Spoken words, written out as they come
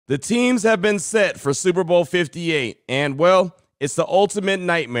The teams have been set for Super Bowl 58, and, well, it's the ultimate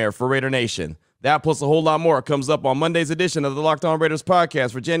nightmare for Raider Nation. That plus a whole lot more comes up on Monday's edition of the Locked On Raiders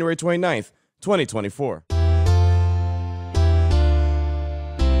podcast for January 29th, 2024.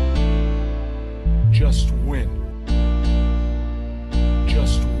 Just win.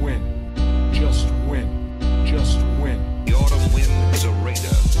 Just win. Just win. Just win. The autumn wind is a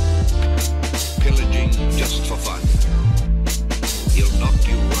raider, pillaging just for fun. He'll knock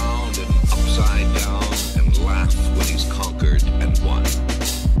you round and upside down and laugh when he's conquered and won.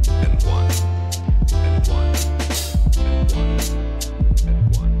 And won. And won. And won.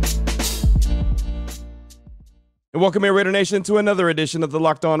 And won. And welcome here, Raider Nation, to another edition of the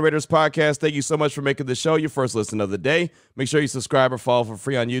Locked On Raiders podcast. Thank you so much for making the show your first listen of the day. Make sure you subscribe or follow for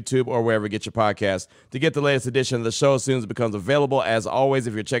free on YouTube or wherever you get your podcast to get the latest edition of the show as soon as it becomes available. As always,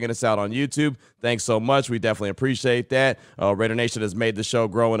 if you're checking us out on YouTube, thanks so much. We definitely appreciate that. Raider Nation has made the show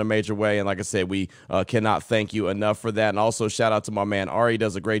grow in a major way, and like I said, we cannot thank you enough for that. And also, shout out to my man Ari. He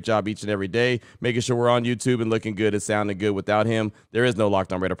does a great job each and every day, making sure we're on YouTube and looking good and sounding good. Without him, there is no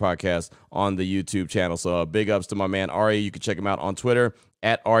Locked On Raider podcast on the YouTube channel. So big ups to my man Ari. You can check him out on Twitter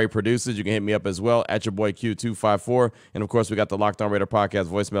at Ari Produces. You can hit me up as well at your boy Q254. And of course, we got the Locked On Raider podcast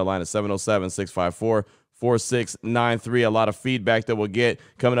voicemail line at 707-654-4693. A lot of feedback that we'll get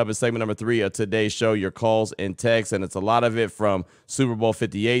coming up in segment number 3 of today's show, your calls and texts. And it's a lot of it from Super Bowl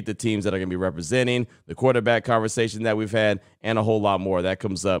 58, the teams that are going to be representing, the quarterback conversation that we've had, and a whole lot more. That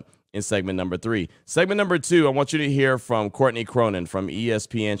comes up in segment number 3. Segment number 2, I want you to hear from Courtney Cronin from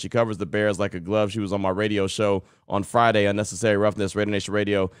ESPN. She covers the Bears like a glove. She was on my radio show on Friday, Unnecessary Roughness, Raider Nation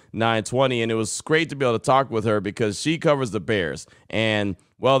Radio 920, and it was great to be able to talk with her because she covers the Bears. And,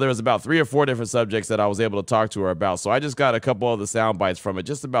 well, there was about 3 or 4 different subjects that I was able to talk to her about. So I just got a couple of the sound bites from it,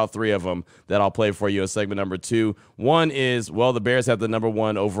 just about 3 of them that I'll play for you in segment number 2. One is, well, the Bears have the number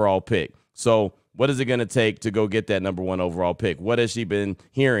 1 overall pick. So what is it going to take to go get that number 1 overall pick? What has she been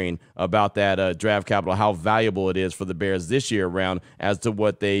hearing about that draft capital, how valuable it is for the Bears this year around as to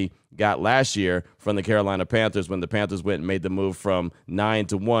what they got last year from the Carolina Panthers when the Panthers went and made the move from 9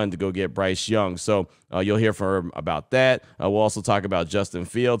 to 1 to go get Bryce Young. So you'll hear from her about that. We'll also talk about Justin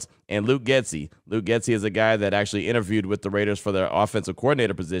Fields and Luke Getsy. Luke Getsy is a guy that actually interviewed with the Raiders for their offensive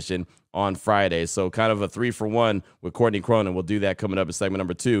coordinator position on Friday. So kind of a 3-for-1 with Courtney Cronin. We'll do that coming up in segment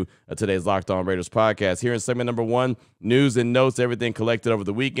number 2 of today's Locked On Raiders podcast. Here in segment number 1, news and notes, everything collected over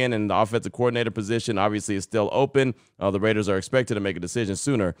the weekend, and the offensive coordinator position obviously is still open. The Raiders are expected to make a decision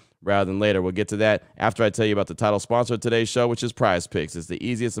sooner rather than later. We'll get to that after I tell you about the title sponsor of today's show, which is Prize Picks. It's the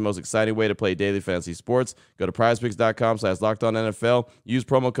easiest and most exciting way to play daily fantasy sports. Go to prizepicks.com/LockedOnNFL. Use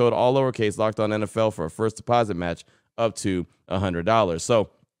promo code all lowercase LockedOnNFL for a first deposit match up to $100. So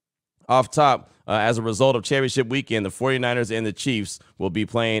off top, as a result of championship weekend, the 49ers and the Chiefs will be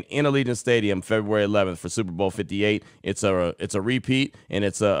playing in Allegiant Stadium February 11th for Super Bowl 58. It's a repeat, and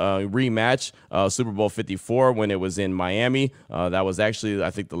it's a rematch. Super Bowl 54 when it was in Miami. That was actually,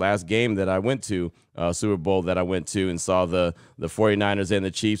 I think, the last game that I went to, Super Bowl that I went to and saw the 49ers and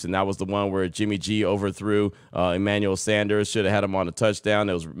the Chiefs, and that was the one where Jimmy G overthrew Emmanuel Sanders. Should have had him on a touchdown.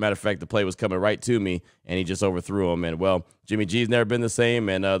 It was, matter of fact, the play was coming right to me, and he just overthrew him. And, well, Jimmy G's never been the same,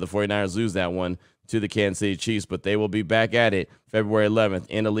 and the 49ers lose that one to the Kansas City Chiefs, but they will be back at it February 11th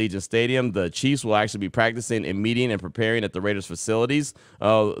in Allegiant Stadium. The Chiefs will actually be practicing and meeting and preparing at the Raiders facilities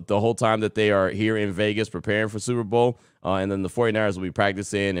the whole time that they are here in Vegas preparing for Super Bowl. And then the 49ers will be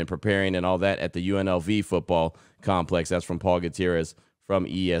practicing and preparing and all that at the UNLV football complex. That's from Paul Gutierrez from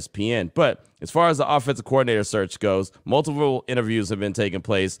ESPN. But as far as the offensive coordinator search goes, multiple interviews have been taking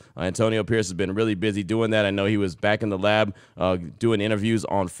place. Antonio Pierce has been really busy doing that. I know he was back in the lab doing interviews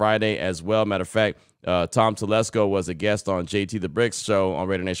on Friday as well. Matter of fact, Tom Telesco was a guest on JT the Bricks show on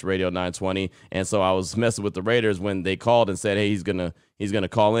Raider Nation Radio 920, and so I was messing with the Raiders when they called and said, hey, he's gonna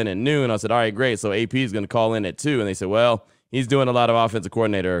call in at noon. I said, all right, great. So AP is gonna call in at 2, and they said, well, he's doing a lot of offensive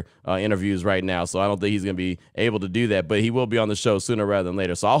coordinator interviews right now, so I don't think he's going to be able to do that, but he will be on the show sooner rather than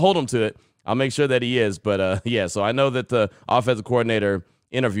later. So I'll hold him to it. I'll make sure that he is. But, yeah, so I know that the offensive coordinator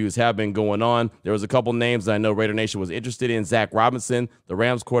interviews have been going on. There was a couple names that I know Raider Nation was interested in. Zach Robinson, the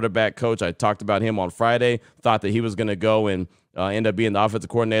Rams quarterback coach. I talked about him on Friday. Thought that he was going to go and end up being the offensive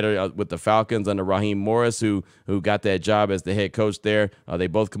coordinator with the Falcons under Raheem Morris, who got that job as the head coach there. They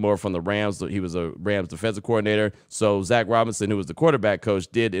both come over from the Rams. He was a Rams defensive coordinator. So Zach Robinson, who was the quarterback coach,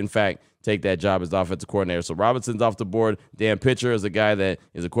 did, in fact, take that job as the offensive coordinator. So Robinson's off the board. Dan Pitcher is a guy that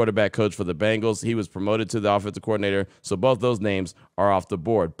is a quarterback coach for the Bengals. He was promoted to the offensive coordinator. So both those names are off the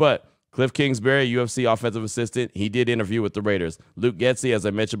board. But Cliff Kingsbury, UFC offensive assistant, he did interview with the Raiders. Luke Getsy, as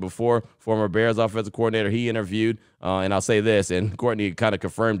I mentioned before, former Bears offensive coordinator, he interviewed. And I'll say this, and Courtney kind of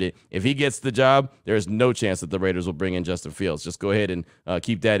confirmed it. If he gets the job, there's no chance that the Raiders will bring in Justin Fields. Just go ahead and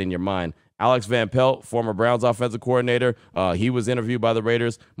keep that in your mind. Alex Van Pelt, former Browns offensive coordinator, he was interviewed by the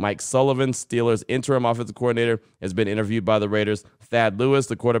Raiders. Mike Sullivan, Steelers interim offensive coordinator, has been interviewed by the Raiders. Thad Lewis,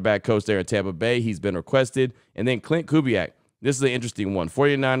 the quarterback coach there in Tampa Bay, he's been requested. And then Clint Kubiak. This is an interesting one.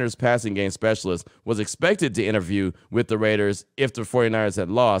 49ers passing game specialist was expected to interview with the Raiders if the 49ers had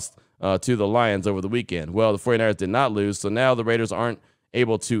lost to the Lions over the weekend. Well, the 49ers did not lose, so now the Raiders aren't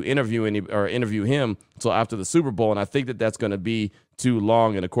able to interview him until after the Super Bowl, and I think that that's going to be too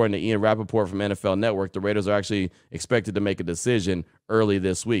long. And according to Ian Rappaport from NFL Network, the Raiders are actually expected to make a decision early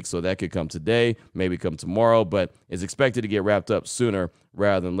this week, so that could come today, maybe come tomorrow, but is expected to get wrapped up sooner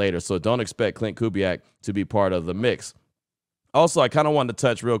rather than later. So don't expect Clint Kubiak to be part of the mix. Also, I kind of wanted to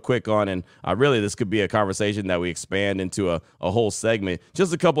touch real quick on, and really this could be a conversation that we expand into a whole segment,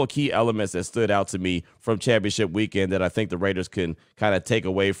 just a couple of key elements that stood out to me from championship weekend that I think the Raiders can kind of take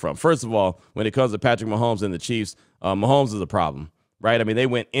away from. First of all, when it comes to Patrick Mahomes and the Chiefs, Mahomes is a problem. Right? I mean, they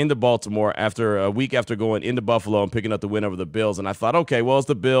went into Baltimore after a week after going into Buffalo and picking up the win over the Bills. And I thought, okay, well, it's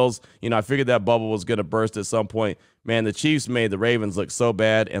the Bills. You know, I figured that bubble was going to burst at some point. Man, the Chiefs made the Ravens look so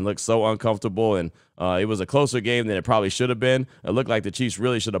bad and look so uncomfortable. And it was a closer game than it probably should have been. It looked like the Chiefs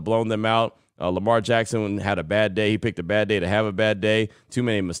really should have blown them out. Lamar Jackson had a bad day. He picked a bad day to have a bad day. Too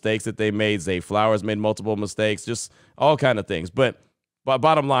many mistakes that they made. Zay Flowers made multiple mistakes, just all kind of things. But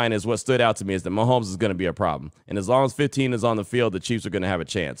bottom line is what stood out to me is that Mahomes is going to be a problem. And as long as 15 is on the field, the Chiefs are going to have a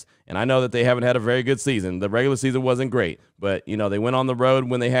chance. And I know that they haven't had a very good season. The regular season wasn't great, but, you know, they went on the road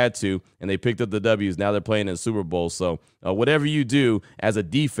when they had to, and they picked up the W's. Now they're playing in the Super Bowl. So whatever you do as a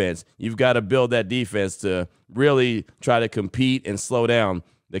defense, you've got to build that defense to really try to compete and slow down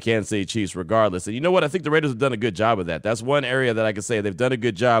the Kansas City Chiefs regardless. And you know what? I think the Raiders have done a good job of that. That's one area that I can say they've done a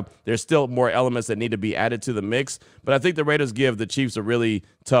good job. There's still more elements that need to be added to the mix, but I think the Raiders give the Chiefs a really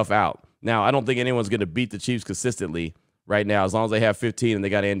tough out. Now, I don't think anyone's going to beat the Chiefs consistently right now as long as they have 15 and they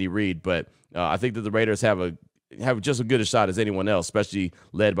got Andy Reid, but I think that the Raiders have just as good a shot as anyone else, especially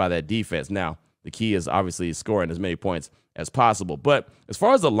led by that defense. Now, the key is obviously scoring as many points as possible. But as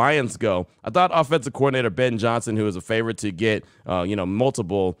far as the Lions go, I thought offensive coordinator Ben Johnson, who is a favorite to get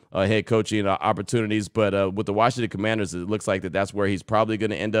multiple head coaching opportunities, but with the Washington Commanders, it looks like that's where he's probably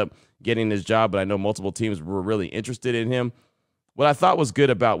going to end up getting his job. But I know multiple teams were really interested in him. What I thought was good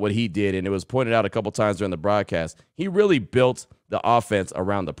about what he did, and it was pointed out a couple times during the broadcast, he really built the offense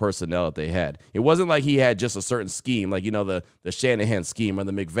around the personnel that they had. It wasn't like he had just a certain scheme, like, you know, the Shanahan scheme or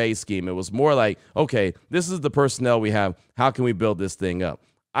the McVay scheme. It was more like, okay, this is the personnel we have. How can we build this thing up?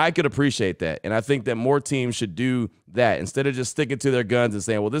 I could appreciate that, and I think that more teams should do that instead of just sticking to their guns and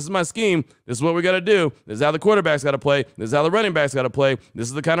saying, well, this is my scheme. This is what we got to do. This is how the quarterback's got to play. This is how the running back's got to play. This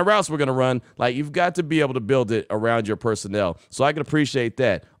is the kind of routes we're going to run. Like, you've got to be able to build it around your personnel. So I can appreciate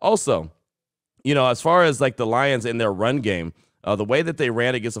that. Also, you know, as far as like the Lions in their run game, the way that they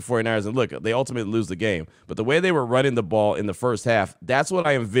ran against the 49ers, and look, they ultimately lose the game, but the way they were running the ball in the first half, that's what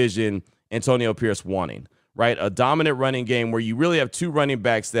I envision Antonio Pierce wanting. Right, a dominant running game where you really have two running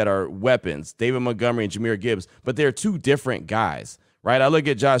backs that are weapons, David Montgomery and Jahmyr Gibbs, but they're two different guys, right? I look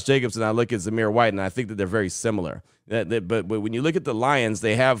at Josh Jacobs and I look at Zamir White, and I think that they're very similar. But when you look at the Lions,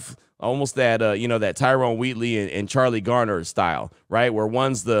 they have almost that that Tyrone Wheatley and Charlie Garner style, right? Where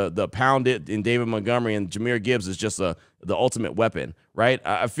one's the pound it in David Montgomery and Jahmyr Gibbs is just the ultimate weapon, right?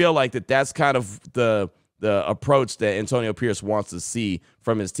 I feel like that's kind of the approach that Antonio Pierce wants to see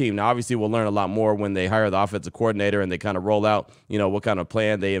from his team. Now, obviously, we'll learn a lot more when they hire the offensive coordinator and they kind of roll out, what kind of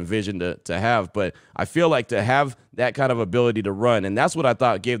plan they envision to have. But I feel like to have that kind of ability to run, and that's what I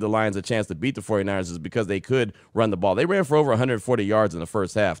thought gave the Lions a chance to beat the 49ers, is because they could run the ball. They ran for over 140 yards in the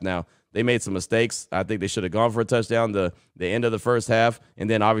first half. Now, they made some mistakes. I think they should have gone for a touchdown the end of the first half, and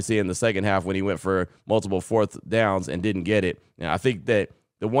then obviously in the second half when he went for multiple fourth downs and didn't get it. Now, I think that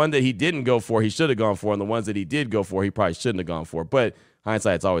the one that he didn't go for, he should have gone for, and the ones that he did go for, he probably shouldn't have gone for. But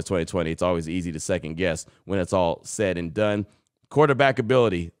hindsight's always 20/20. It's always easy to second guess when it's all said and done. Quarterback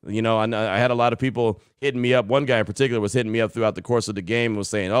ability. I had a lot of people hitting me up. One guy in particular was hitting me up throughout the course of the game and was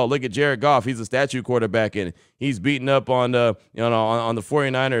saying, "Oh, look at Jared Goff. He's a statue quarterback, and he's beating up on the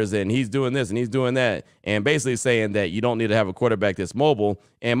 49ers, and he's doing this and he's doing that," and basically saying that you don't need to have a quarterback that's mobile.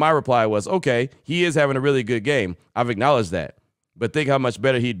 And my reply was, okay, he is having a really good game. I've acknowledged that. But think how much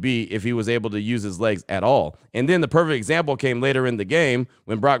better he'd be if he was able to use his legs at all. And then the perfect example came later in the game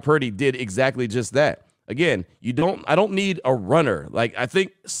when Brock Purdy did exactly just that. again, I don't need a runner. Like, I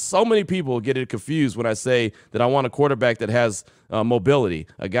think so many people get it confused when I say that I want a quarterback that has mobility,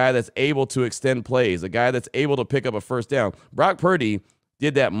 a guy that's able to extend plays, a guy that's able to pick up a first down. Brock Purdy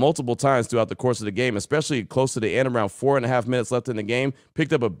did that multiple times throughout the course of the game, especially close to the end, around 4.5 minutes left in the game,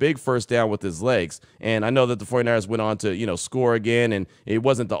 picked up a big first down with his legs. And I know that the 49ers went on to, score again, and it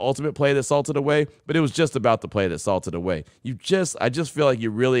wasn't the ultimate play that salted away, but it was just about the play that salted away. I just feel like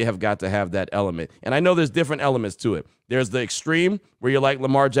you really have got to have that element. And I know there's different elements to it. There's the extreme where you're like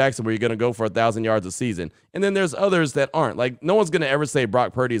Lamar Jackson, where you're going to go for 1,000 yards a season. And then there's others that aren't. Like, no one's going to ever say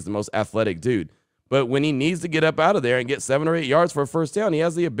Brock Purdy is the most athletic dude. But when he needs to get up out of there and get 7 or 8 yards for a first down, he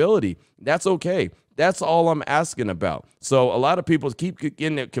has the ability. That's okay. That's all I'm asking about. So a lot of people keep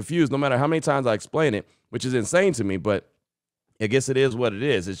getting it confused no matter how many times I explain it, which is insane to me, but I guess it is what it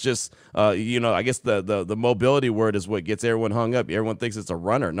is. It's just, I guess the mobility word is what gets everyone hung up. Everyone thinks it's a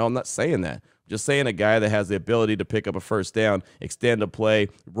runner. No, I'm not saying that. I'm just saying a guy that has the ability to pick up a first down, extend a play,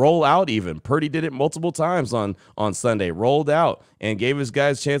 roll out even. Purdy did it multiple times on Sunday, rolled out and gave his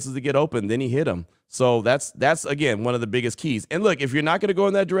guys chances to get open. Then he hit them. So that's again, one of the biggest keys. And look, if you're not going to go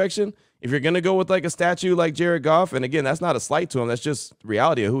in that direction, if you're going to go with like a statue like Jared Goff, and again, that's not a slight to him, that's just the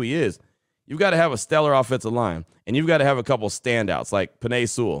reality of who he is. You've got to have a stellar offensive line, and you've got to have a couple standouts like Penei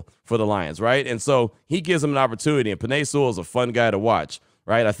Sewell for the Lions, right? And so he gives them an opportunity, and Penei Sewell is a fun guy to watch,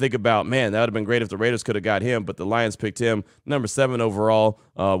 right? I think about, man, that would have been great if the Raiders could have got him, but the Lions picked him number 7 overall,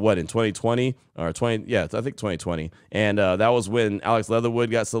 in 2020 or 20? Yeah, I think 2020. And that was when Alex Leatherwood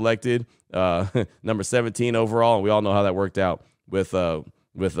got selected, number 17 overall, and we all know how that worked out with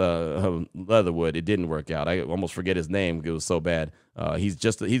Leatherwood. It didn't work out. I almost forget his name. It was so bad.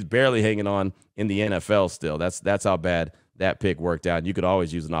 He's barely hanging on in the NFL still. That's how bad that pick worked out. You could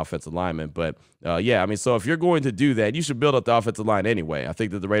always use an offensive lineman, but so if you're going to do that, you should build up the offensive line anyway. I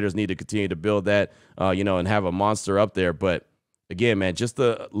think that the Raiders need to continue to build that, and have a monster up there. But again, man, just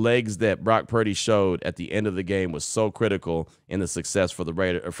the legs that Brock Purdy showed at the end of the game was so critical in the success for the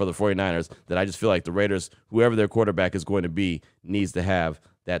 49ers that I just feel like the Raiders, whoever their quarterback is going to be, needs to have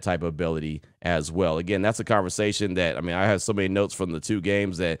that type of ability as well. Again, that's a conversation that, I have so many notes from the 2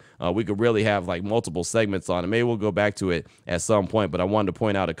 games that we could really have like multiple segments on, and maybe we'll go back to it at some point, but I wanted to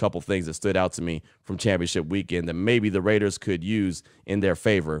point out a couple things that stood out to me from championship weekend that maybe the Raiders could use in their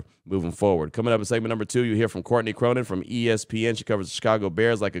favor moving forward. Coming up in segment number 2, you'll hear from Courtney Cronin from ESPN. She covers the Chicago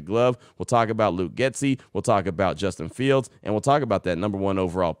Bears like a glove. We'll talk about Luke Getsy. We'll talk about Justin Fields, and we'll talk about that number 1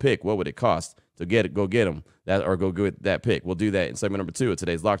 overall pick. What would it cost to go get him, go get that pick? We'll do that in segment number 2 of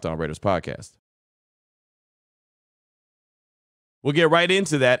today's Locked On Raiders podcast. We'll get right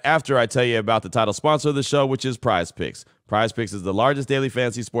into that after I tell you about the title sponsor of the show, which is Prize Picks. Prize Picks is the largest daily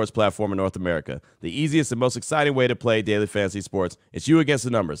fantasy sports platform in North America. The easiest and most exciting way to play daily fantasy sports. It's you against the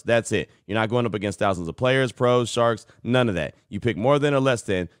numbers. That's it. You're not going up against thousands of players, pros, sharks, none of that. You pick more than or less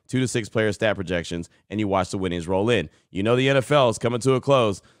than 2 to 6 player stat projections, and you watch the winnings roll in. You know the NFL is coming to a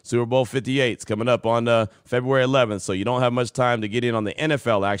close. Super Bowl 58 is coming up on February 11th, so you don't have much time to get in on the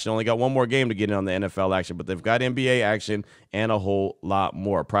NFL action. Only got one more game to get in on the NFL action, but they've got NBA action and a whole lot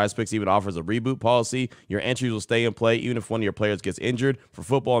more. Prize Picks even offers a reboot policy. Your entries will stay in play even if one of your players gets injured. For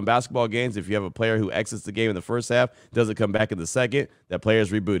football and basketball games, if you have a player who exits the game in the first half, doesn't come back in the second, that player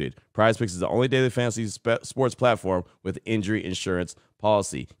is rebooted. Prize Picks is the only daily fantasy sports platform with injury insurance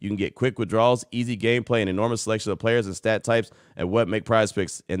policy. You can get quick withdrawals, easy gameplay, and enormous selection of players and stat types at what make Prize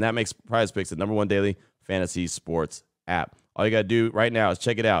Picks, and that makes Prize Picks the number 1 daily fantasy sports app. All you got to do right now is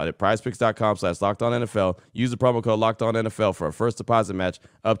check it out at prizepicks.com/LockedOnNFL. Use the promo code LockedOnNFL for a first deposit match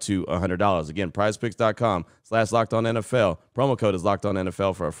up to $100. Again, prizepicks.com/LockedOnNFL. Promo code is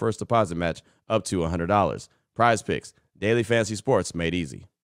LockedOnNFL for a first deposit match up to $100. Prize Picks, daily fantasy sports made easy.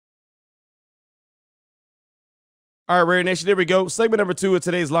 All right, Raider Nation, there we go. Segment number 2 of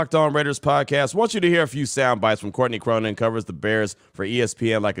today's Locked On Raiders podcast. I want you to hear a few sound bites from Courtney Cronin, covers the Bears for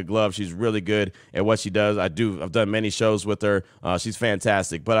ESPN like a glove. She's really good at what she does. I've done many shows with her. She's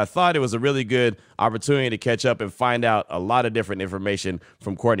fantastic. But I thought it was a really good opportunity to catch up and find out a lot of different information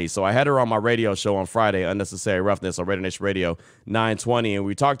from Courtney. So I had her on my radio show on Friday, Unnecessary Roughness, on Raider Nation Radio 920, and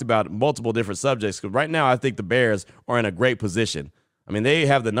we talked about multiple different subjects. Because right now I think the Bears are in a great position. They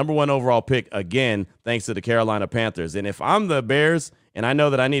have the number 1 overall pick again, thanks to the Carolina Panthers. And if I'm the Bears and I know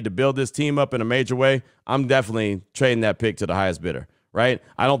that I need to build this team up in a major way, I'm definitely trading that pick to the highest bidder, right?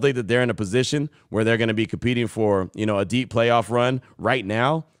 I don't think that they're in a position where they're going to be competing for, a deep playoff run right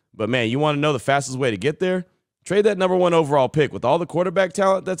now. But, man, you want to know the fastest way to get there? Trade that number 1 overall pick. With all the quarterback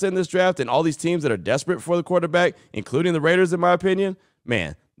talent that's in this draft and all these teams that are desperate for the quarterback, including the Raiders, in my opinion,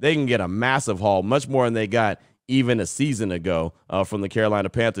 man, they can get a massive haul, much more than they got even a season ago from the Carolina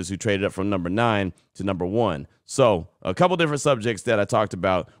Panthers, who traded up from number 9 to number 1. So a couple different subjects that I talked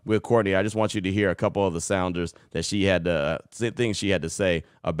about with Courtney. I just want you to hear a couple of the sounders that she had things she had to say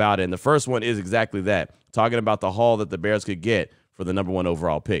about it. And the first one is exactly that, talking about the haul that the Bears could get for the number 1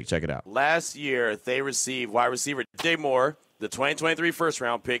 overall pick. Check it out. Last year, they received wide receiver DJ Moore, the 2023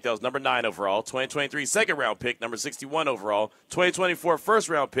 first-round pick, that was number 9 overall, 2023 second-round pick, number 61 overall, 2024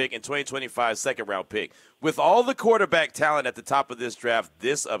 first-round pick, and 2025 second-round pick. With all the quarterback talent at the top of this draft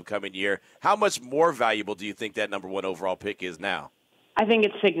this upcoming year, how much more valuable do you think that number 1 overall pick is now? I think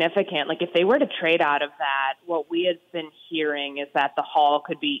it's significant. Like, if they were to trade out of that, what we have been hearing is that the haul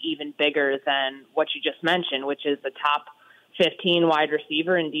could be even bigger than what you just mentioned, which is the top 15 wide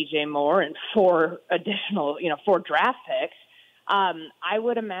receiver and DJ Moore and 4 additional, 4 draft picks. I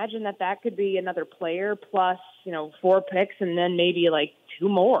would imagine that could be another player plus, 4 picks and then maybe like 2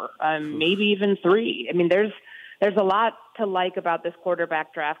 more, maybe even 3. I mean, there's a lot to like about this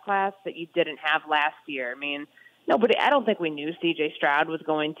quarterback draft class that you didn't have last year. I mean, I don't think we knew C.J. Stroud was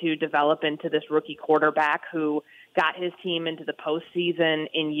going to develop into this rookie quarterback who got his team into the postseason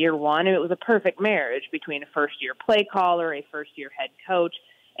in year 1. And it was a perfect marriage between a first-year play caller, a first-year head coach,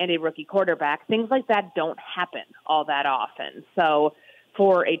 and a rookie quarterback. Things like that don't happen all that often. So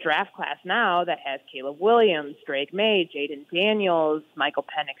for a draft class now that has Caleb Williams, Drake May, Jaden Daniels, Michael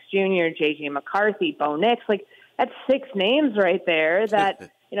Penix Jr., J.J. McCarthy, Bo Nix, that's 6 names right there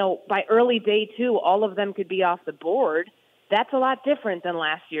that, by early day 2, all of them could be off the board. That's a lot different than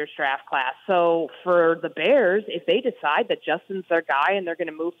last year's draft class. So for the Bears, if they decide that Justin's their guy and they're going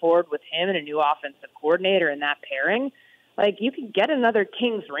to move forward with him and a new offensive coordinator in that pairing, you can get another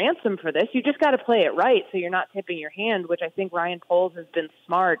king's ransom for this. You just got to play it right so you're not tipping your hand, which I think Ryan Poles has been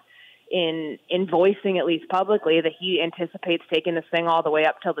smart in voicing, at least publicly, that he anticipates taking this thing all the way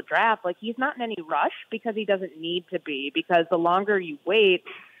up till the draft. He's not in any rush because he doesn't need to be, because the longer you wait,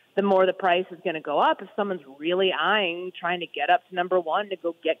 the more the price is going to go up if someone's really eyeing trying to get up to number 1 to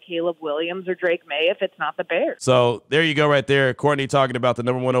go get Caleb Williams or Drake May if it's not the Bears. So there you go right there. Courtney talking about the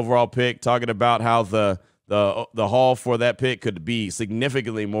number 1 overall pick, talking about how the haul for that pick could be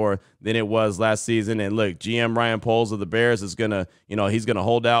significantly more than it was last season. And look, GM Ryan Poles of the Bears is going to, he's going to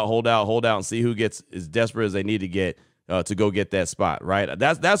hold out and see who gets as desperate as they need to get to go get that spot, right?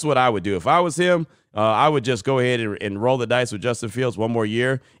 That's what I would do. If I was him, I would just go ahead and roll the dice with Justin Fields 1 more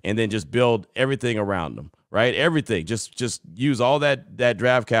year and then just build everything around him, right? Everything. Just use all that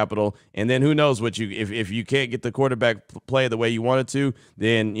draft capital, and then who knows what if you can't get the quarterback play the way you wanted to,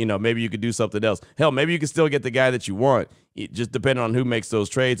 then maybe you could do something else. Hell, maybe you can still get the guy that you want. It just depending on who makes those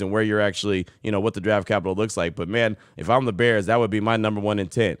trades and where you're actually, what the draft capital looks like. But man, if I'm the Bears, that would be my number 1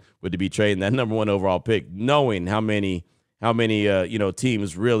 intent, would to be trading that number 1 overall pick, knowing how many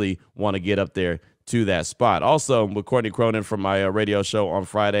teams really want to get up there to that spot. Also, with Courtney Cronin from my radio show on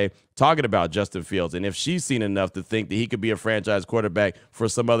Friday, talking about Justin Fields, and if she's seen enough to think that he could be a franchise quarterback for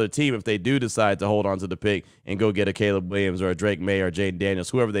some other team if they do decide to hold on to the pick and go get a Caleb Williams or a Drake May or Jaden Daniels,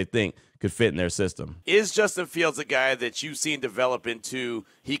 whoever they think could fit in their system. Is Justin Fields a guy that you've seen develop into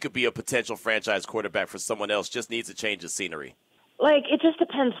he could be a potential franchise quarterback for someone else, just needs a change of scenery? It just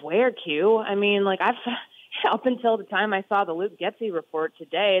depends where, Q. I mean, up until the time I saw the Luke Getsy report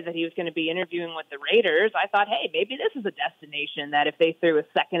today that he was going to be interviewing with the Raiders, I thought, hey, maybe this is a destination that if they threw a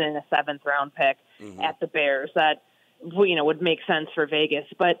 2nd and a 7th round pick at the Bears, that would make sense for Vegas.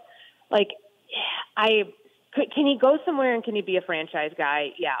 But can he go somewhere and can he be a franchise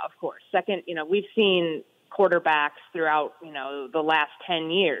guy? Yeah, of course. Second, we've seen quarterbacks throughout the last 10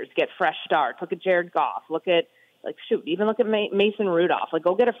 years get fresh starts. Look at Jared Goff. Look at even look at Mason Rudolph.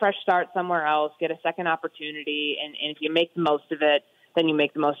 Go get a fresh start somewhere else, get a second opportunity, and if you make the most of it, then you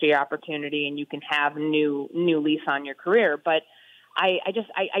make the most of your opportunity, and you can have new lease on your career. But I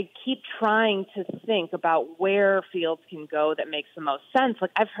keep trying to think about where Fields can go that makes the most sense.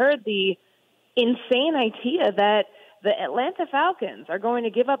 I've heard the insane idea that the Atlanta Falcons are going to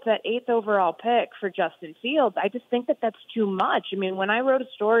give up that 8th overall pick for Justin Fields. I just think that that's too much. I mean, when I wrote a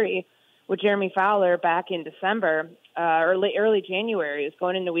story with Jeremy Fowler back in December, early January, is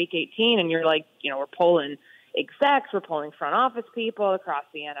going into week 18, and you're we're polling execs, we're polling front office people across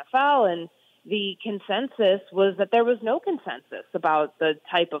the NFL, and the consensus was that there was no consensus about the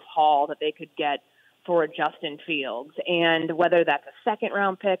type of haul that they could get for Justin Fields, and whether that's a 2nd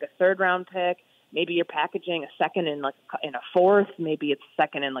round pick, a 3rd round pick, maybe you're packaging a 2nd in a 4th, maybe it's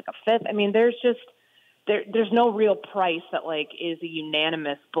 2nd in a 5th. I mean, there's no real price that is a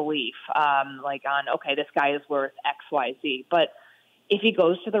unanimous belief on, okay, this guy is worth X, Y, Z. But if he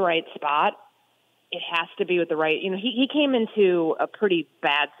goes to the right spot, it has to be with the right, he came into a pretty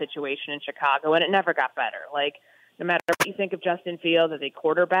bad situation in Chicago, and it never got better. Like, no matter what you think of Justin Fields as a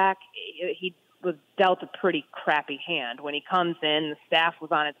quarterback, he was dealt a pretty crappy hand. When he comes in, the staff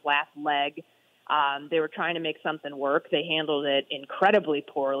was on its last leg. They were trying to make something work. They handled it incredibly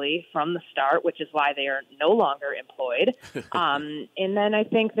poorly from the start, which is why they are no longer employed. And then I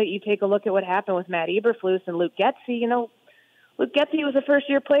think that you take a look at what happened with Matt Eberflus and Luke Getsy. Luke Getsy was a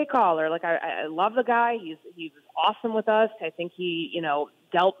first-year play caller. Like, I love the guy. He was awesome with us. I think he,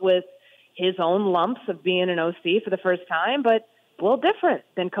 dealt with his own lumps of being an OC for the first time, but a little different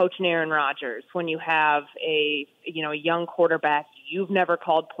than coaching Aaron Rodgers when you have a young quarterback. You've never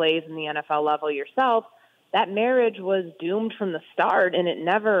called plays in the NFL level yourself. That marriage was doomed from the start, and it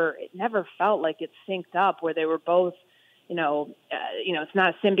never felt like it synced up where they were both, it's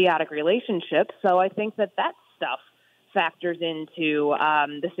not a symbiotic relationship. So I think that stuff factors into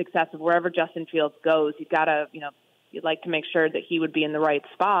the success of wherever Justin Fields goes. You've got to, you'd like to make sure that he would be in the right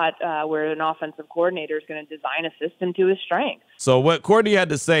spot where an offensive coordinator is going to design a system to his strengths. So what Courtney had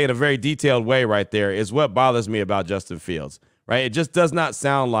to say in a very detailed way right there is what bothers me about Justin Fields, right? It just does not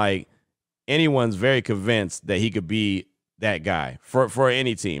sound like anyone's very convinced that he could be that guy for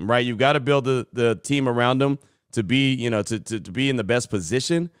any team, right? You've got to build the team around him to be, to be in the best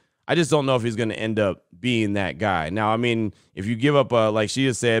position. I just don't know if he's going to end up being that guy. Now, I mean, if you give up, like she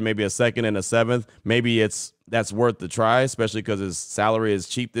has said, maybe a second and a seventh, maybe that's worth the try, especially because his salary is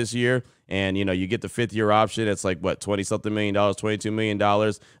cheap this year. And, you get the fifth-year option. It's like, what, $20-something million, $22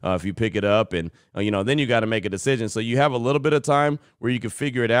 million if you pick it up. And, then you got to make a decision. So you have a little bit of time where you can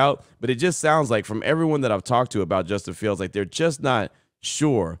figure it out. But it just sounds like from everyone that I've talked to about Justin Fields, like they're just not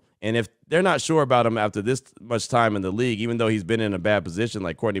sure. And if they're not sure about him after this much time in the league, even though he's been in a bad position,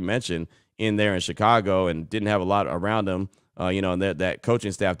 like Courtney mentioned, in there in Chicago and didn't have a lot around him, and that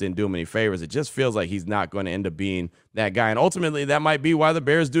coaching staff didn't do him any favors, it just feels like he's not going to end up being that guy. And ultimately, that might be why the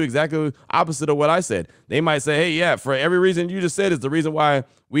Bears do exactly opposite of what I said. They might say, hey, yeah, for every reason you just said is the reason why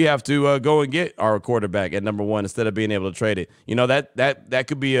we have to go and get our quarterback at number one instead of being able to trade it. That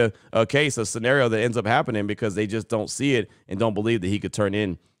could be a case, a scenario that ends up happening because they just don't see it and don't believe that he could turn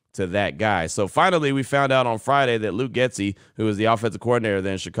in to that guy. So finally, we found out on Friday that Luke Getsy, who is the offensive coordinator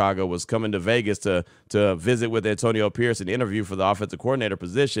there in Chicago, was coming to Vegas to visit with Antonio Pierce and interview for the offensive coordinator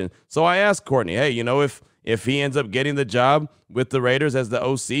position. So I asked Courtney, hey, if he ends up getting the job with the Raiders as the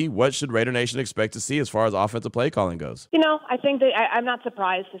OC, what should Raider Nation expect to see as far as offensive play calling goes? I think that I'm not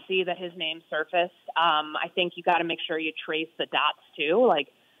surprised to see that his name surfaced. I think you got to make sure you trace the dots too. Like,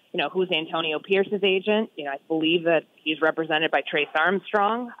 who's Antonio Pierce's agent? I believe that he's represented by Trace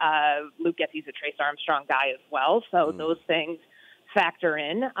Armstrong. Luke Getsy's a Trace Armstrong guy as well, so those things factor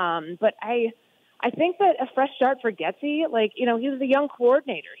in. But I think that a fresh start for Getsy, he was a young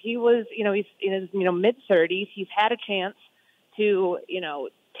coordinator. He was, he's in his, mid-30s. He's had a chance to,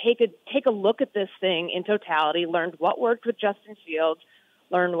 take a look at this thing in totality, learned what worked with Justin Fields,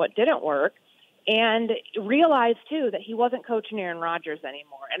 learned what didn't work, and realized, too, that he wasn't coaching Aaron Rodgers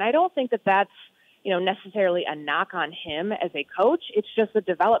anymore. And I don't think that that's, necessarily a knock on him as a coach. It's just a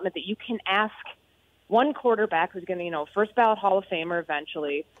development that you can ask one quarterback who's going to, first ballot Hall of Famer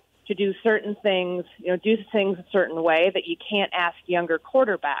eventually, to do certain things, do things a certain way that you can't ask younger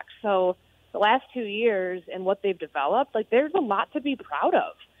quarterbacks. So the last 2 years and what they've developed, there's a lot to be proud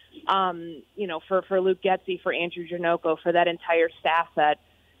of, for Luke Getsy, for Andrew Janocko, for that entire staff that,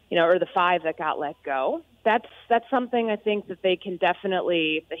 or the 5 that got let go. That's something I think that they can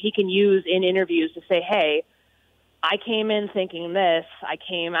definitely, that he can use in interviews to say, hey, I came in thinking this, I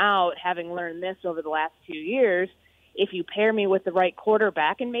came out having learned this over the last 2 years. If you pair me with the right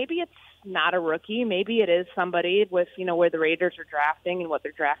quarterback, and maybe it's not a rookie, maybe it is somebody with, where the Raiders are drafting and what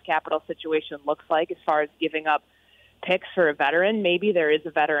their draft capital situation looks like as far as giving up picks for a veteran. Maybe there is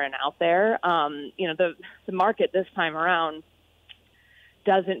a veteran out there. The market this time around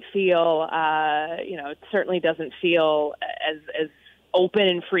doesn't feel, it certainly doesn't feel as open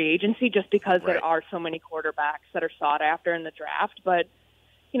in free agency just because there are so many quarterbacks that are sought after in the draft. But,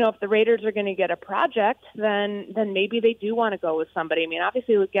 if the Raiders are going to get a project, then maybe they do want to go with somebody. I mean,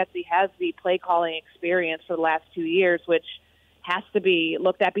 obviously Luke Getsy has the play calling experience for the last 2 years, which has to be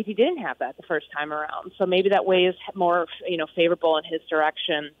looked at because he didn't have that the first time around. So maybe that weighs more, favorable in his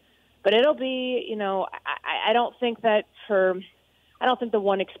direction. But it'll be, I don't think the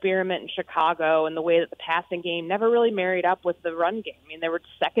one experiment in Chicago and the way that the passing game never really married up with the run game. I mean, they were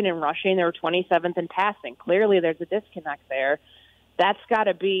second in rushing, they were 27th in passing. Clearly there's a disconnect there. That's got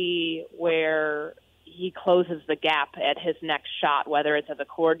to be where he closes the gap at his next shot, whether it's as a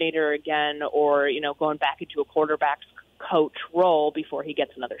coordinator again or, going back into a quarterback's coach role before he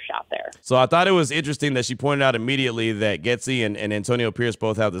gets another shot there. So I thought it was interesting that she pointed out immediately that Getsy and Antonio Pierce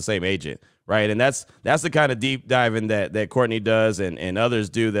both have the same agent, right? And that's the kind of deep diving that Courtney does and others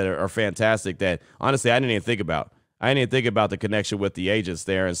do that are fantastic that, honestly, I didn't even think about. I didn't even think about the connection with the agents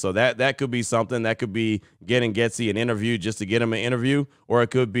there. And so that could be something. That could be getting Getsy an interview just to get him an interview. Or it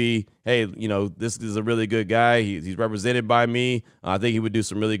could be, hey, this is a really good guy. He's represented by me. I think he would do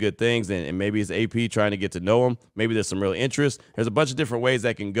some really good things. And maybe it's AP trying to get to know him. Maybe there's some real interest. There's a bunch of different ways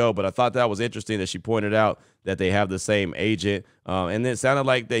that can go. But I thought that was interesting that she pointed out that they have the same agent. And then it sounded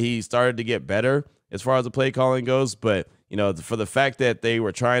like that he started to get better as far as the play calling goes. But, for the fact that they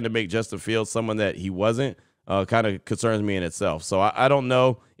were trying to make Justin Fields someone that he wasn't, kind of concerns me in itself. So I don't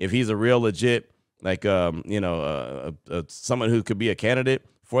know if he's a real legit, like, someone who could be a candidate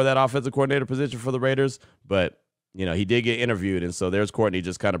for that offensive coordinator position for the Raiders. But, he did get interviewed. And so there's Courtney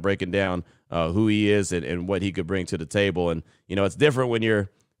just kind of breaking down who he is and what he could bring to the table. And, it's different when you're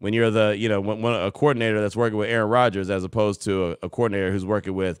a coordinator that's working with Aaron Rodgers as opposed to a coordinator who's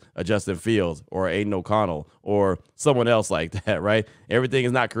working with a Justin Fields or Aiden O'Connell or someone else like that, right? Everything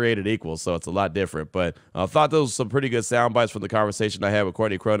is not created equal, so it's a lot different. But I thought those were some pretty good sound bites from the conversation I had with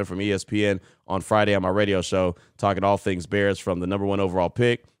Courtney Cronin from ESPN on Friday on my radio show, talking all things Bears from the number 1 overall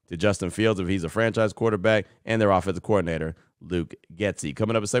pick to Justin Fields if he's a franchise quarterback and their offensive coordinator, Luke Getsy.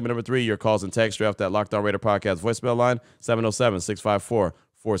 Coming up in segment number 3, your calls and texts draft that Locked On Raider podcast voicemail line,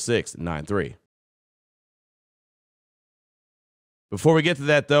 707-654-4693. Before we get to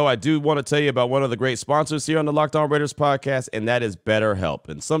that, though, I do want to tell you about one of the great sponsors here on the Locked On Raiders podcast, and that is BetterHelp.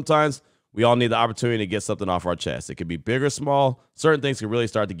 And sometimes we all need the opportunity to get something off our chest. It could be big or small. Certain things can really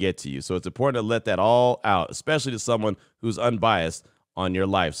start to get to you. So it's important to let that all out, especially to someone who's unbiased on your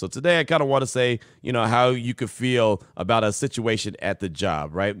life. So today I kind of want to say, how you could feel about a situation at the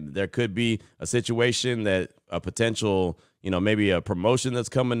job, right? There could be a situation that a potential, maybe a promotion that's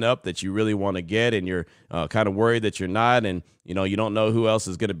coming up that you really want to get and you're kind of worried that you're not, and, you don't know who else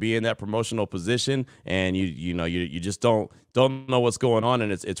is going to be in that promotional position, and you just don't know what's going on,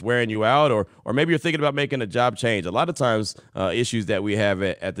 and it's wearing you out, or maybe you're thinking about making a job change. A lot of times issues that we have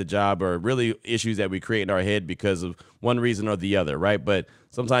at the job are really issues that we create in our head because of one reason or the other, right? But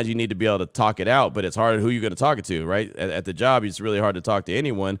sometimes you need to be able to talk it out, but it's hard who you're going to talk it to, right? At the job, it's really hard to talk to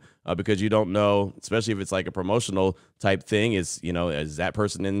anyone because you don't know, especially if it's like a promotional type thing, is that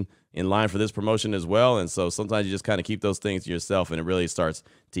person in line for this promotion as well? And so sometimes you just kind of keep those things to yourself, and it really starts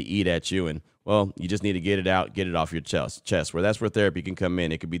to eat at you. And, well, you just need to get it out, get it off your chest. That's where therapy can come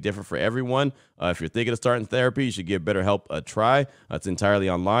in. It could be different for everyone. If you're thinking of starting therapy, you should give BetterHelp a try. It's entirely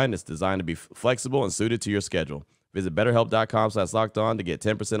online. It's designed to be flexible and suited to your schedule. Visit BetterHelp.com/LockedOn to get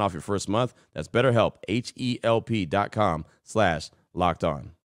 10% off your first month. That's BetterHelp,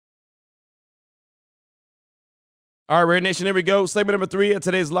 HELP.com/LockedOn. All right, Raider Nation, here we go. Segment number 3 of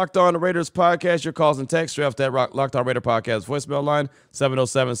today's Locked On Raiders podcast. Your calls and texts draft that Locked On Raider podcast voicemail line,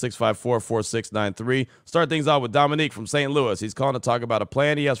 707-654-4693. Start things off with Dominique from St. Louis. He's calling to talk about a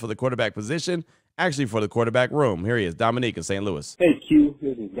plan he has for the quarterback position, actually for the quarterback room. Here he is, Dominique in St. Louis. Hey, Q.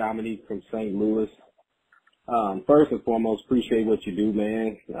 This is Dominique from St. Louis. First and foremost, appreciate what you do,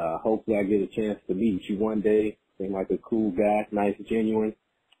 man. Hopefully I get a chance to meet you one day. Seem like a cool guy, nice, genuine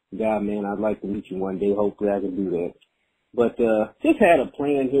guy, man. I'd like to meet you one day. Hopefully I can do that. But just had a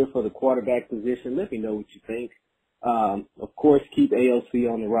plan here for the quarterback position. Let me know what you think. Of course, keep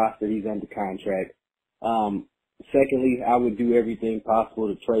AOC on the roster. He's under contract. Secondly, I would do everything possible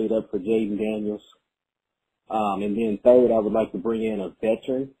to trade up for Jaden Daniels. And then third, I would like to bring in a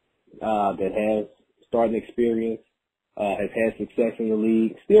veteran that has starting experience, has had success in the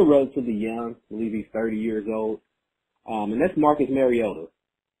league, still relatively young. I believe he's 30 years old. And that's Marcus Mariota.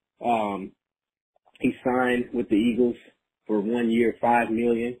 He signed with the Eagles for 1 year, $5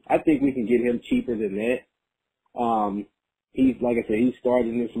 million. I think we can get him cheaper than that. He's, like I said, he started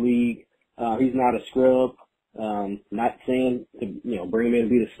in this league. He's not a scrub. Not saying to, bring him in and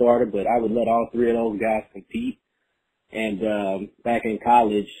be the starter, but I would let all three of those guys compete. And, back in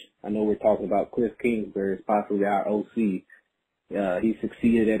college, I know we're talking about Cliff Kingsbury as possibly our OC. He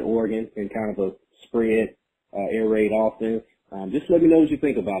succeeded at Oregon in kind of a spread, air raid offense. Just let me know what you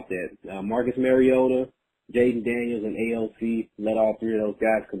think about that. Marcus Mariota, Jaden Daniels, and AOC, let all three of those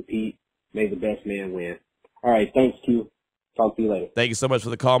guys compete. May the best man win. All right, thanks, Q. Talk to you later. Thank you so much for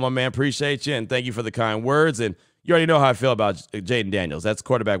the call, my man. Appreciate you, and thank you for the kind words. And you already know how I feel about Jaden Daniels. That's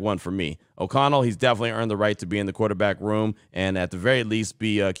quarterback one for me. O'Connell, he's definitely earned the right to be in the quarterback room and at the very least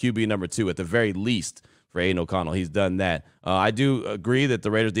be QB number 2, at the very least. For Aiden O'Connell, he's done that. I do agree that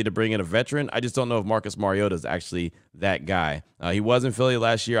the Raiders need to bring in a veteran. I just don't know if Marcus Mariota is actually that guy. He was in Philly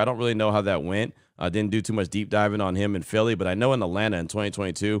last year. I don't really know how that went. Didn't do too much deep diving on him in Philly, but I know in Atlanta in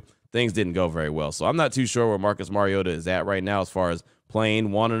 2022, things didn't go very well. So I'm not too sure where Marcus Mariota is at right now as far as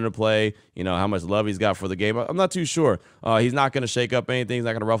playing, wanting to play, how much love he's got for the game. I'm not too sure. He's not going to shake up anything. He's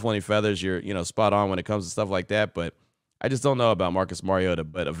not going to ruffle any feathers. You're, spot on when it comes to stuff like that. But I just don't know about Marcus Mariota.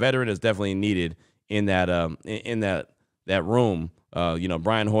 But a veteran is definitely needed in that that room.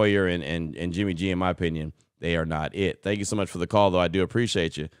 Brian Hoyer and Jimmy G, in my opinion, they are not it. Thank you so much for the call, though. I do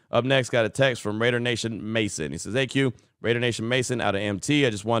appreciate you. Up next, got a text from Raider Nation Mason. He says, "Hey, Q, Raider Nation Mason out of MT.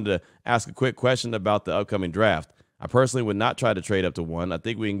 I just wanted to ask a quick question about the upcoming draft. I personally would not try to trade up to 1. I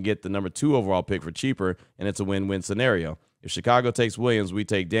think we can get the number 2 overall pick for cheaper, and it's a win-win scenario. If Chicago takes Williams, we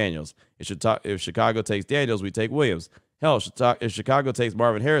take Daniels. If Chicago takes Daniels, we take Williams. Hell, if Chicago takes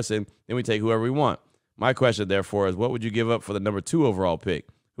Marvin Harrison, then we take whoever we want. My question, therefore, is what would you give up for the number 2 overall pick?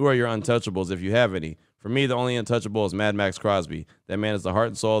 Who are your untouchables if you have any? For me, the only untouchable is Mad Max Crosby. That man is the heart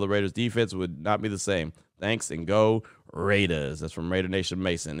and soul of the Raiders' defense. Would not be the same. Thanks, and go Raiders." That's from Raider Nation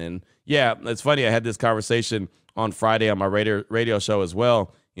Mason. And, yeah, it's funny. I had this conversation on Friday on my radio show as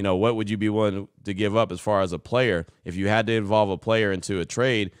well. What would you be willing to give up as far as a player? If you had to involve a player into a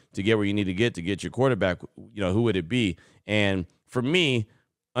trade to get where you need to get your quarterback, who would it be? And for me,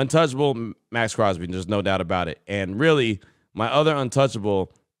 untouchable, Max Crosby, there's no doubt about it. And really, my other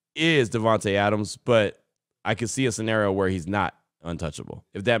untouchable is Devontae Adams, but I could see a scenario where he's not untouchable,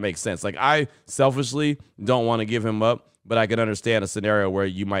 if that makes sense. Like, I selfishly don't want to give him up, but I can understand a scenario where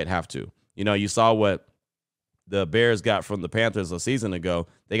you might have to. You saw what the Bears got from the Panthers a season ago.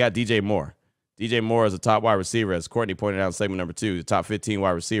 They got DJ Moore. DJ Moore is a top wide receiver, as Courtney pointed out in segment number 2, the top 15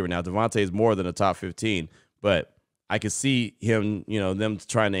 wide receiver. Now, Devontae is more than a top 15, but I could see him, them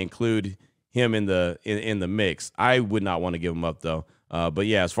trying to include him in the mix. I would not want to give him up, though. But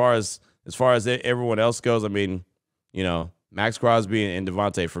yeah, as far as everyone else goes, I mean, Max Crosby and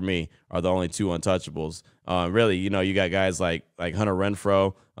Devontae for me are the only 2 untouchables. Really, you got guys like Hunter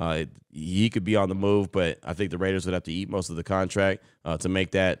Renfrow. He could be on the move, but I think the Raiders would have to eat most of the contract to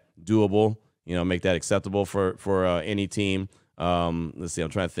make that doable. Make that acceptable for any team. Let's see. I'm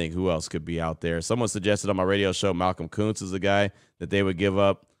trying to think who else could be out there. Someone suggested on my radio show Malcolm Kuntz is a guy that they would give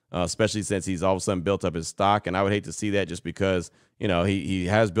up, especially since he's all of a sudden built up his stock. And I would hate to see that just because, he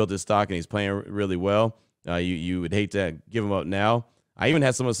has built his stock and he's playing really well. You would hate to give him up now. I even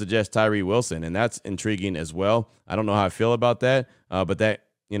had someone suggest Tyree Wilson, and that's intriguing as well. I don't know how I feel about that, but that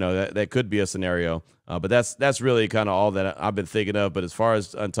could be a scenario. But that's really kind of all that I've been thinking of. But as far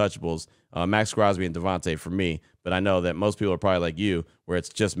as untouchables, Max Crosby and Devontae for me. But I know that most people are probably like you, where it's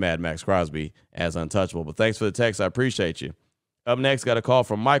just Mad Max Crosby as untouchable. But thanks for the text. I appreciate you. Up next, got a call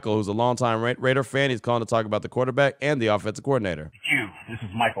from Michael, who's a longtime Raider fan. He's calling to talk about the quarterback and the offensive coordinator. This is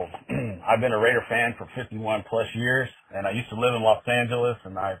Michael. I've been a Raider fan for 51 plus years, and I used to live in Los Angeles,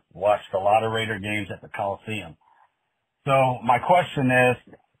 and I watched a lot of Raider games at the Coliseum. So my question is,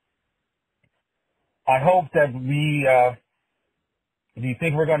 I hope that do you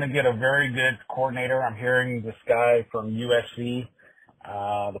think we're going to get a very good coordinator? I'm hearing this guy from USC,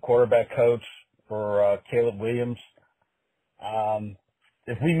 the quarterback coach for Caleb Williams.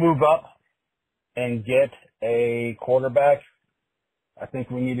 If we move up and get a quarterback, I think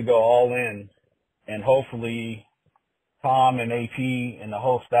we need to go all in, and hopefully Tom and AP and the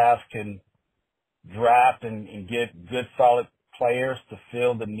whole staff can draft and get good, solid players to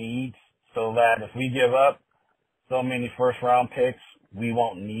fill the needs so that if we give up so many first-round picks, we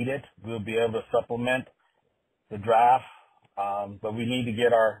won't need it. We'll be able to supplement the draft, but we need to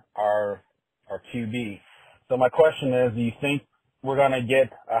get our QB. So my question is, do you think we're going to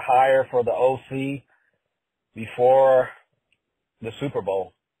get a hire for the OC before the Super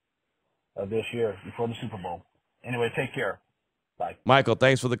Bowl of this year, before the Super Bowl? Anyway, take care. Bye. Michael,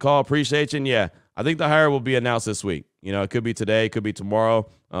 thanks for the call. Appreciate you. And yeah, I think the hire will be announced this week. It could be today, it could be tomorrow.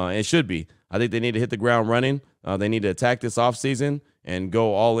 It should be. I think they need to hit the ground running. They need to attack this offseason and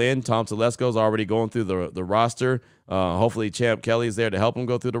go all in. Tom Telesco's already going through the roster. Hopefully Champ Kelly's there to help them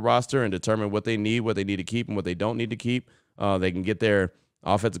go through the roster and determine what they need to keep and what they don't need to keep. They can get their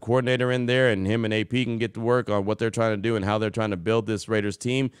offensive coordinator in there, and him and AP can get to work on what they're trying to do and how they're trying to build this Raiders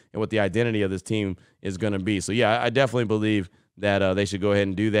team and what the identity of this team is going to be. So, yeah, I definitely believe that they should go ahead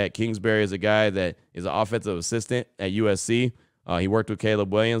and do that. Kingsbury is a guy that is an offensive assistant at USC. He worked with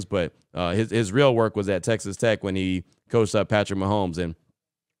Caleb Williams, but his real work was at Texas Tech when he coached up Patrick Mahomes. And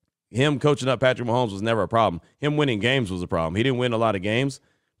him coaching up Patrick Mahomes was never a problem. Him winning games was a problem. He didn't win a lot of games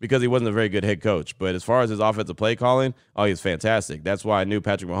because he wasn't a very good head coach. But as far as his offensive play calling, he was fantastic. That's why I knew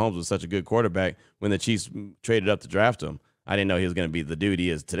Patrick Mahomes was such a good quarterback when the Chiefs traded up to draft him. I didn't know he was going to be the dude he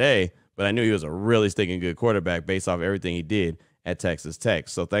is today, but I knew he was a really stinking good quarterback based off everything he did at Texas Tech.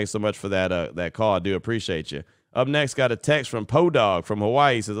 So thanks so much for that call. I do appreciate you. Up next, got a text from Podog from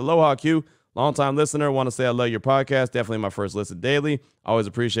Hawaii. He says, aloha, Q. Longtime listener. Want to say I love your podcast. Definitely my first listen daily. Always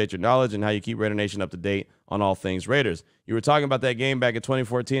appreciate your knowledge and how you keep Raider Nation up to date on all things Raiders. You were talking about that game back in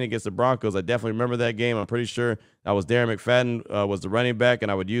 2014 against the Broncos. I definitely remember that game. I'm pretty sure that was Darren McFadden was the running back, and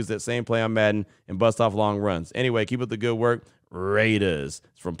I would use that same play on Madden and bust off long runs. Anyway, keep up the good work. Raiders.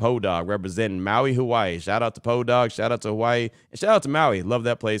 It's from Podog representing Maui, Hawaii. Shout out to Podog. Shout out to Hawaii. And shout out to Maui. Love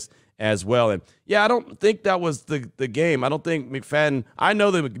that place as well. And yeah, I don't think that was the game. I don't think McFadden, I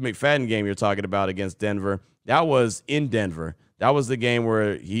know the McFadden game you're talking about against Denver. That was in Denver. That was the game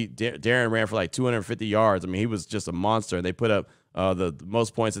where Darren ran for like 250 yards. I mean, he was just a monster. And they put up the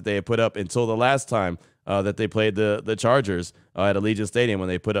most points that they had put up until the last time that they played the Chargers at Allegiant Stadium when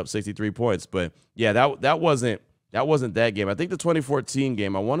they put up 63 points. But yeah, that wasn't that game. I think the 2014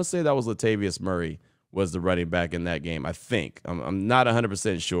 game, I want to say that was Latavius Murray was the running back in that game. I think I'm not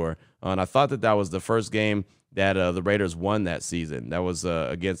 100% sure. And I thought that was the first game that the Raiders won that season. That was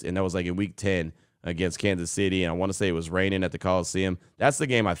and that was like in week 10 against Kansas City. And I want to say it was raining at the Coliseum. That's the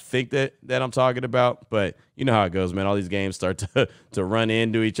game I think that I'm talking about. But you know how it goes, man. All these games start to run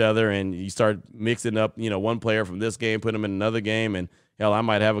into each other, and you start mixing up, one player from this game, put them in another game, and hell, I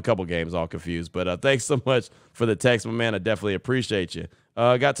might have a couple games all confused. But thanks so much for the text, my man. I definitely appreciate you.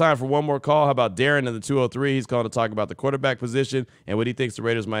 Got time for one more call. How about Darren in the 203? He's calling to talk about the quarterback position and what he thinks the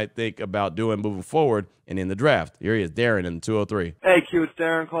Raiders might think about doing moving forward and in the draft. Here he is, Darren in the 203. Hey, Q, it's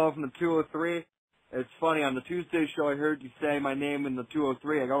Darren calling from the 203. It's funny, on the Tuesday show, I heard you say my name in the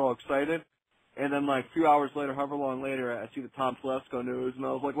 203. I got all excited. And then, like, a few hours later, however long later, I see the Tom Telesco news, and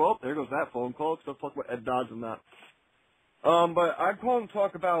I was like, well, there goes that phone call, because I'll talk about Ed Dodds and that. But I'm calling to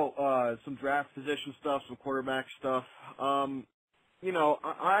talk about some draft position stuff, some quarterback stuff.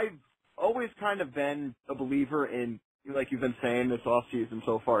 I've always kind of been a believer in, like you've been saying this offseason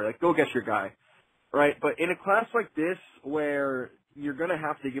so far, like, go get your guy, right? But in a class like this where you're going to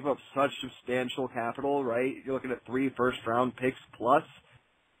have to give up such substantial capital, right? You're looking at 3 first-round picks plus.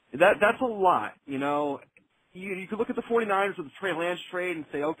 That's a lot, You could look at the 49ers with the Trey Lance trade and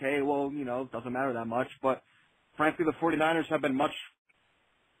say, okay, well, it doesn't matter that much. But frankly, the 49ers have been much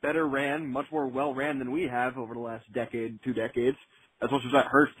better ran, much more well-ran than we have over the last decade, 2 decades. As much as that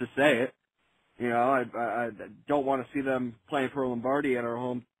hurts to say it. I don't want to see them playing for Lombardi at our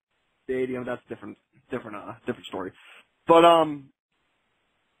home stadium. That's different story. But,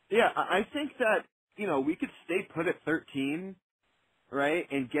 yeah, I think that, we could stay put at 13, right,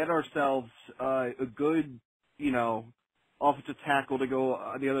 and get ourselves a good, offensive tackle to go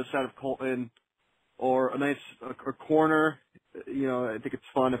on the other side of Colton, or a nice a corner. I think it's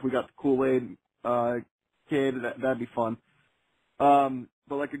fun if we got the Kool-Aid kid. That'd be fun.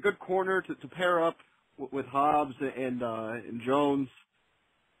 But like a good corner to pair up with Hobbs and Jones,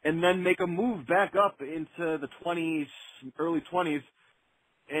 and then make a move back up into the 20s, early 20s,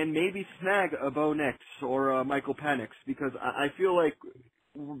 and maybe snag a Bo Nix or a Michael Penix, because I feel like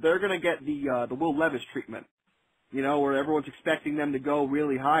they're going to get the Will Levis treatment, where everyone's expecting them to go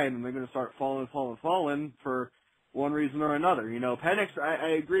really high, and then they're going to start falling for one reason or another. Penix,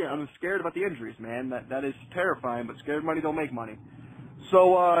 I agree. I'm scared about the injuries, man. That is terrifying, but scared money don't make money.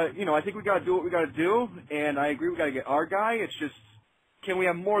 So, I think we got to do what we got to do, and I agree we got to get our guy. It's just, can we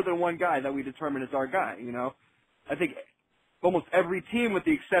have more than one guy that we determine is our guy, I think almost every team, with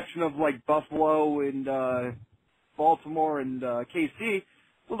the exception of, like, Buffalo and Baltimore and KC,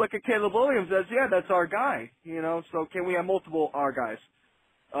 will look at Caleb Williams as, yeah, that's our guy, So can we have multiple our guys?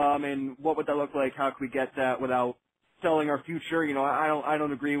 And what would that look like? How can we get that without selling our future? I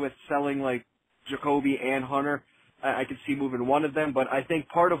don't agree with selling, like, Jacoby and Hunter. I could see moving one of them, but I think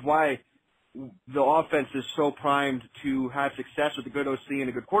part of why the offense is so primed to have success with a good OC and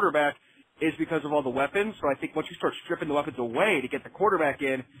a good quarterback is because of all the weapons. So I think once you start stripping the weapons away to get the quarterback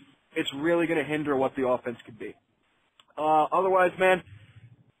in, it's really going to hinder what the offense could be. Otherwise, man,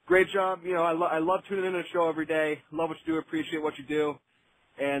 great job. I love tuning in to the show every day. Love what you do. Appreciate what you do.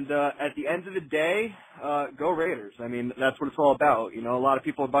 And at the end of the day, go Raiders. I mean, that's what it's all about. A lot of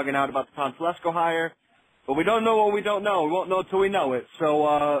people are bugging out about the Tom Telesco hire. But we don't know what we don't know. We won't know until we know it.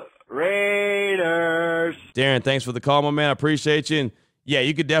 So, Raiders. Darren, thanks for the call, my man. I appreciate you. And yeah,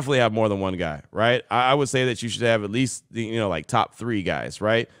 you could definitely have more than one guy, right? I would say that you should have at least, like top 3 guys,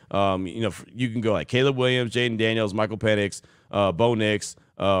 right? You can go like Caleb Williams, Jaden Daniels, Michael Penix, Bo Nix,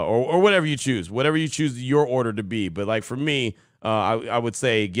 or whatever you choose your order to be. But like for me, I would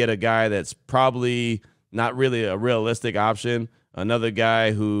say get a guy that's probably not really a realistic option. Another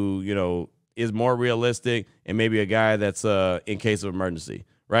guy who, is more realistic, and maybe a guy that's in case of emergency,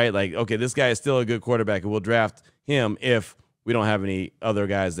 right? Like, okay, this guy is still a good quarterback, and we'll draft him if we don't have any other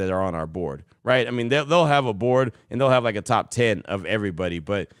guys that are on our board, right? I mean, they'll have a board and they'll have like a top 10 of everybody.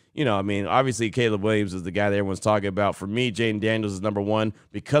 But, you know, I mean, obviously Caleb Williams is the guy that everyone's talking about. For me, Jaden Daniels is number one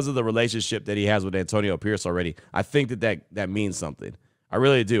because of the relationship that he has with Antonio Pierce already. I think that means something. I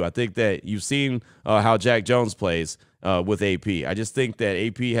really do. I think that you've seen how Jack Jones plays with AP. I just think that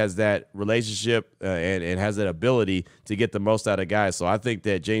AP has that relationship and has that ability to get the most out of guys. So I think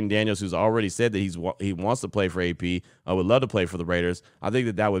that Jaden Daniels, who's already said that he wants to play for AP, would love to play for the Raiders. I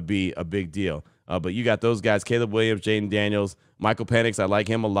think that would be a big deal. But you got those guys, Caleb Williams, Jaden Daniels, Michael Penix. I like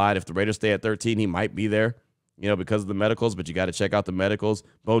him a lot. If the Raiders stay at 13, he might be there, you know, because of the medicals, but you got to check out the medicals.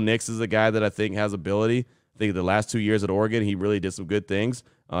 Bo Nix is a guy that I think has ability. I think the last 2 years at Oregon, he really did some good things.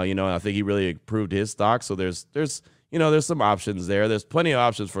 You know, and I think he really improved his stock. So there's some options there. There's plenty of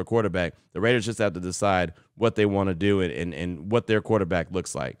options for a quarterback. The Raiders just have to decide what they want to do and what their quarterback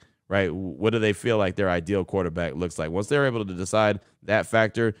looks like, right? What do they feel like their ideal quarterback looks like? Once they're able to decide that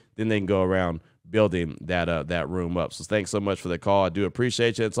factor, then they can go around building that room up. So thanks so much for the call. I do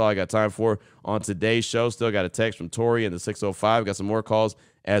appreciate you. That's all I got time for on today's show. Still got a text from Tori in the 605. Got some more calls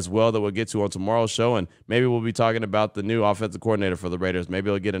as well that we'll get to on tomorrow's show, and maybe we'll be talking about the new offensive coordinator for the Raiders. Maybe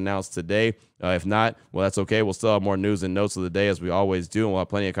it'll get announced today. If not, well, that's okay. We'll still have more news and notes of the day as we always do, and we'll have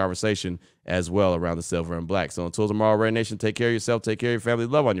plenty of conversation as well around the silver and black. So until tomorrow, Raider Nation, take care of yourself, take care of your family,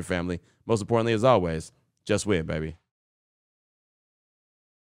 love on your family. Most importantly, as always, just win, baby.